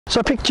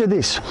So picture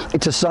this,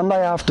 it's a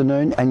Sunday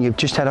afternoon and you've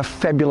just had a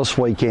fabulous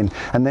weekend,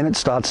 and then it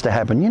starts to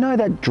happen. You know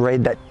that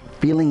dread, that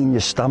feeling in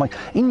your stomach,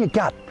 in your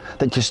gut,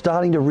 that you're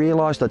starting to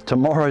realise that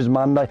tomorrow's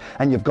Monday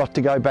and you've got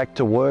to go back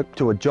to work,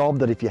 to a job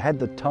that if you had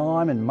the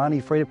time and money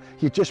freedom,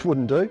 you just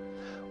wouldn't do?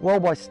 Well,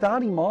 by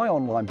starting my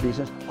online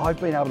business, I've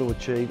been able to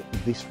achieve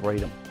this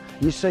freedom.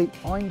 You see,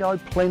 I know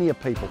plenty of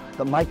people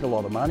that make a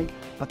lot of money,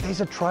 but there's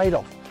a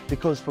trade-off,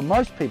 because for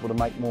most people to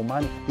make more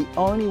money, the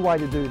only way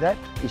to do that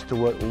is to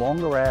work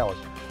longer hours.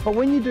 But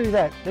when you do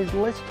that, there's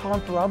less time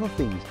for other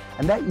things,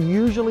 and that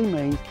usually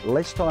means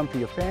less time for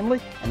your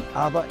family and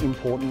other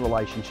important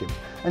relationships.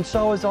 And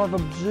so as I've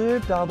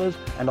observed others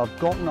and I've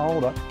gotten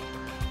older,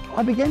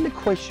 I began to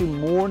question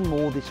more and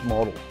more this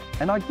model.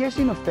 And I guess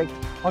in effect,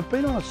 I've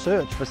been on a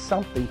search for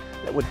something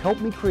that would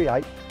help me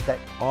create that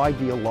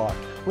ideal life,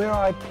 where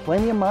I had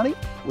plenty of money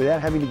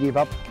without having to give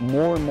up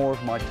more and more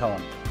of my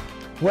time.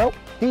 Well,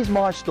 here's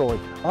my story.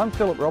 I'm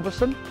Philip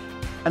Robertson,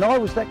 and I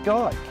was that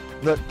guy.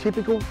 The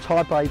typical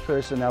type A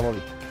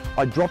personality.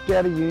 I dropped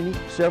out of uni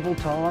several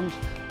times,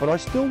 but I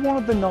still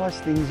wanted the nice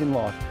things in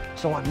life.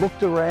 So I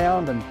looked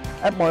around and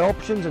at my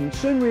options and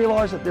soon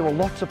realised that there were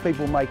lots of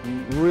people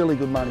making really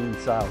good money in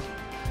sales.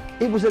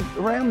 It was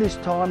around this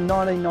time,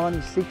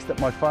 1996, that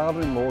my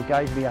father-in-law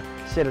gave me a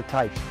set of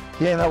tapes.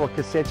 Yeah, they were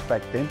cassettes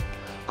back then,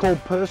 called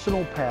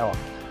Personal Power,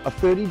 a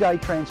 30-day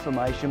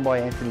transformation by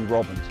Anthony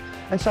Robbins.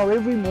 And so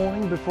every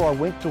morning before I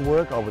went to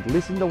work, I would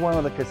listen to one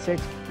of the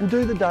cassettes and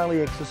do the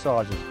daily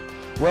exercises.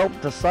 Well,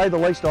 to say the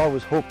least, I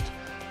was hooked.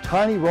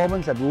 Tony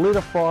Robbins had lit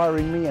a fire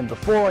in me, and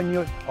before I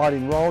knew it, I'd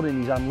enrolled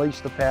in his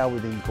Unleash the Power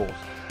Within course.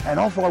 And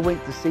off I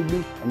went to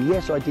Sydney, and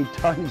yes, I did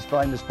Tony's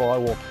famous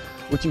firewalk,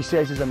 which he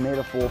says is a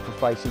metaphor for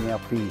facing our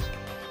fears.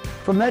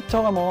 From that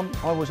time on,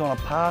 I was on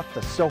a path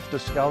to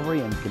self-discovery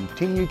and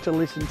continued to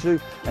listen to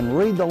and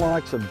read the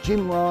likes of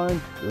Jim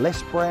Rohn,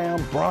 Les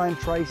Brown, Brian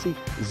Tracy,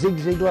 Zig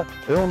Ziglar,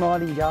 Earl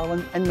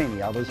Nightingale, and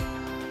many others.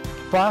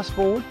 Fast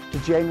forward to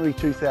January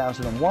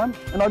 2001,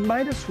 and I'd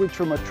made a switch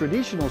from a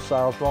traditional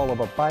sales role of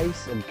a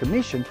base and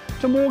commission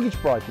to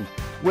mortgage broking,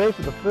 where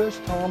for the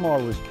first time I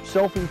was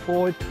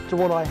self-employed to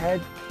what I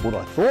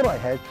thought I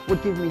had,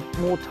 would give me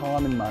more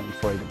time and money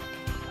freedom.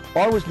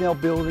 I was now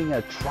building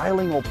a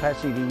trailing or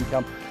passive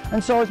income,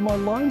 and so as my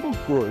loan book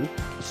grew,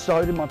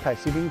 so did my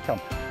passive income.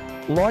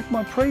 Like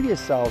my previous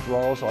sales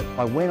roles,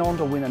 I went on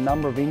to win a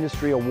number of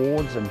industry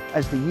awards, and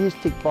as the years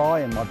ticked by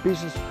and my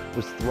business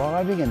was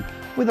thriving, and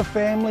with a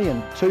family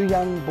and 2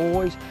 young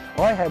boys,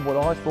 I had what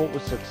I thought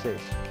was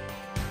success.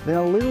 Then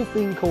a little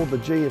thing called the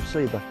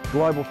GFC, the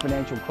Global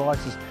Financial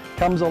Crisis,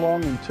 comes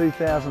along in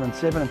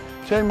 2007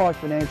 and turned my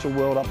financial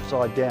world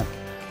upside down,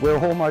 where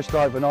almost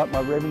overnight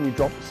my revenue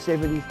dropped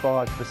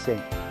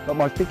 75%, but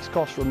my fixed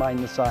costs remained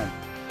the same.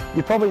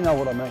 You probably know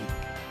what I mean.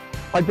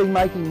 I'd been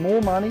making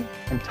more money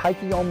and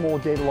taking on more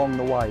debt along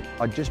the way.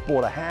 I'd just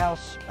bought a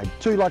house, had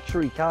 2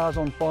 luxury cars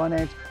on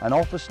finance, an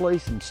office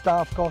lease and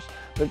staff costs,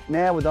 but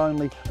now with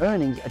only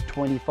earnings at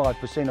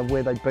 25% of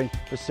where they'd been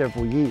for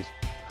several years.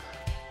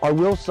 I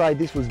will say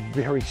this was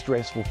very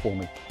stressful for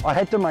me. I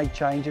had to make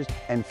changes,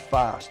 and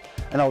fast,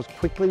 and I was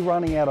quickly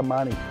running out of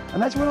money.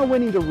 And that's when I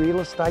went into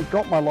real estate,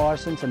 got my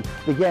license, and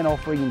began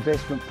offering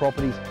investment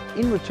properties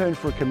in return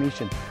for a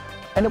commission.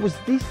 And it was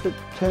this that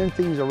turned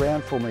things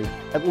around for me,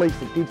 at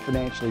least it did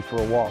financially for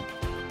a while.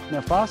 Now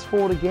fast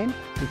forward again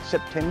to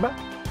September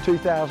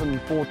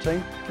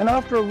 2014, and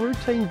after a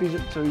routine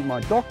visit to my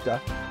doctor,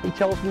 he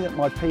tells me that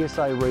my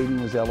PSA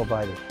reading was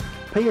elevated.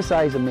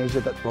 PSA is a measure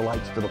that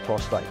relates to the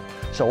prostate.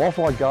 So off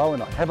I go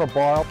and I have a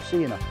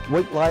biopsy, and a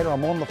week later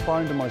I'm on the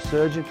phone to my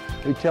surgeon,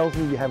 who tells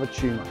me you have a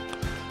tumour.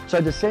 So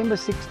December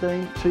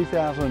 16,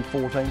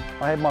 2014,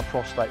 I had my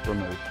prostate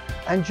removed.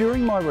 And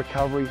during my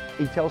recovery,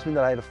 he tells me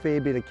that I had a fair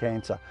bit of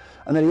cancer,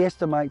 and that he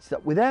estimates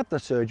that without the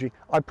surgery,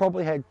 I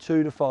probably had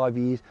 2 to 5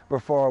 years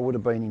before I would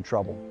have been in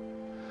trouble.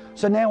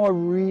 So now I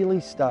really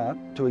start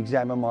to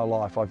examine my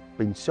life. I've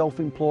been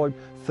self-employed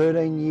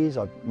 13 years,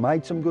 I've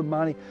made some good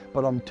money,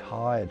 but I'm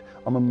tired,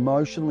 I'm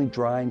emotionally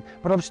drained,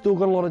 but I've still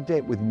got a lot of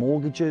debt with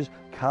mortgages,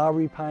 car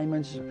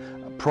repayments,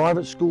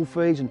 private school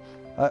fees, and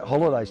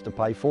holidays to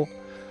pay for.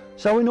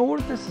 So in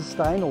order to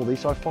sustain all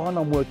this, I find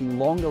I'm working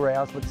longer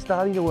hours but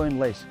starting to earn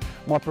less.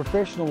 My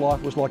professional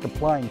life was like a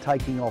plane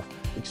taking off,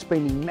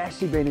 expending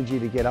massive energy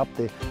to get up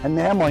there, and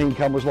now my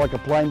income was like a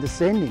plane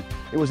descending.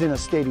 It was in a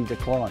steady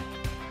decline.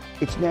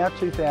 It's now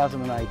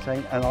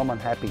 2018 and I'm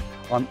unhappy.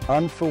 I'm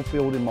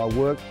unfulfilled in my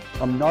work.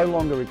 I'm no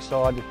longer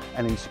excited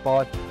and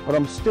inspired, but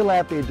I'm still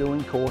out there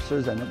doing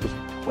courses, and it was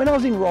when I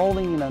was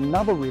enrolling in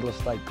another real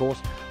estate course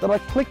that I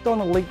clicked on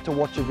a link to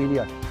watch a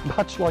video,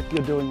 much like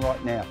you're doing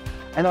right now.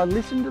 And I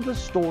listened to the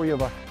story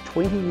of a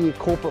 20-year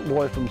corporate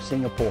lawyer from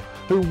Singapore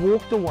who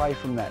walked away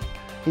from that.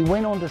 He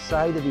went on to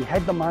say that he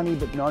had the money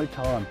but no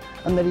time,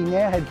 and that he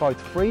now had both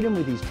freedom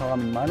with his time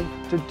and money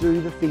to do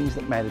the things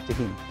that mattered to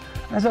him.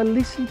 As I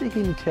listened to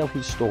him tell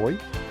his story,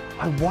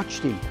 I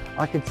watched him.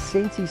 I could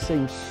sense he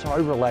seemed so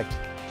relaxed,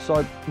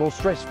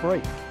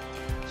 stress-free.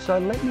 So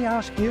let me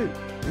ask you,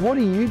 what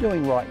are you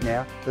doing right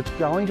now that's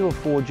going to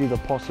afford you the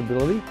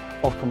possibility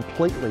of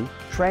completely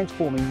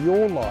transforming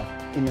your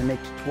life in the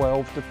next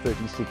 12 to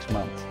 36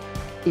 months.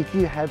 If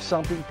you have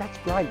something, that's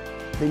great,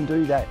 then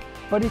do that.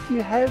 But if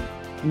you have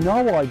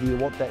no idea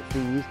what that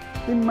thing is,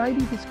 then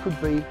maybe this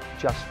could be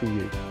just for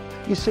you.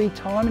 You see,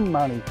 time and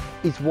money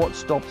is what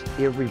stops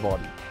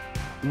everybody.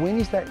 When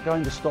is that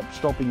going to stop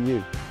stopping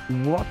you?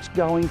 What's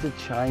going to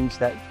change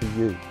that for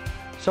you?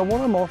 So what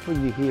I'm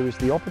offering you here is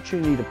the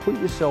opportunity to put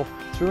yourself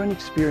through an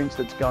experience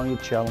that's going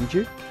to challenge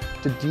you,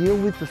 to deal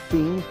with the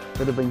things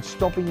that have been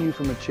stopping you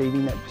from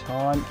achieving that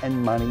time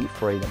and money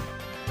freedom.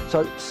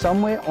 So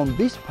somewhere on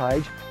this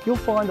page, you'll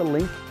find a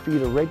link for you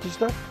to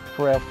register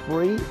for our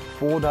free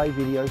 4-day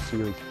video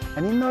series.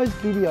 And in those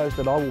videos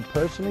that I will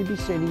personally be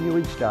sending you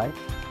each day,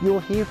 you'll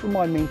hear from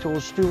my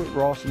mentors Stuart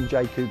Ross and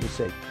Jay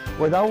Kubasek,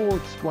 where they will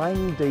explain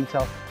in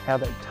detail how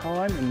that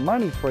time and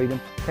money freedom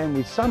can,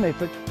 with some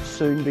effort,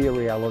 soon be a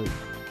reality.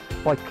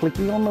 By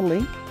clicking on the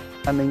link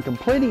and then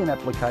completing an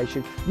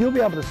application, you'll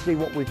be able to see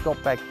what we've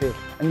got back there,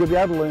 and you'll be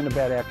able to learn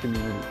about our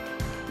community.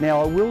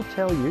 Now, I will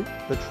tell you,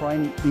 the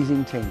training is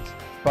intense,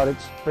 but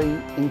it's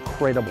been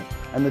incredible,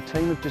 and the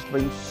team have just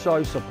been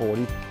so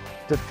supportive.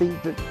 To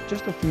think that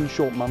just a few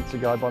short months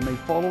ago, by me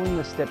following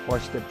the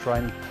step-by-step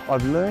training,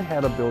 I've learned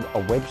how to build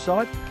a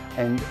website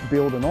and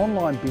build an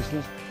online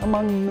business,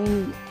 among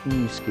many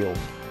new skills.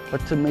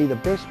 But to me, the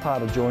best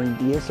part of joining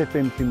the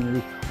SFM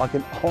community, I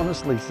can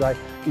honestly say,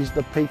 is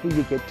the people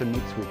you get to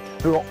mix with,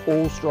 who are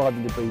all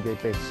striving to be their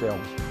best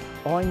selves.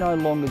 I no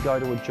longer go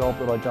to a job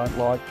that I don't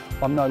like.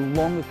 I'm no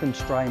longer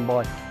constrained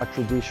by a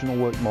traditional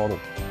work model.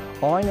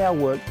 I now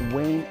work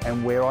when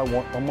and where I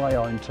want on my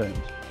own terms.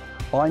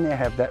 I now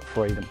have that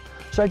freedom.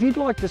 So if you'd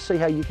like to see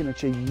how you can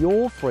achieve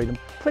your freedom,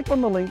 click on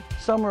the link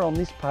somewhere on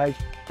this page,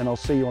 and I'll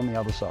see you on the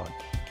other side.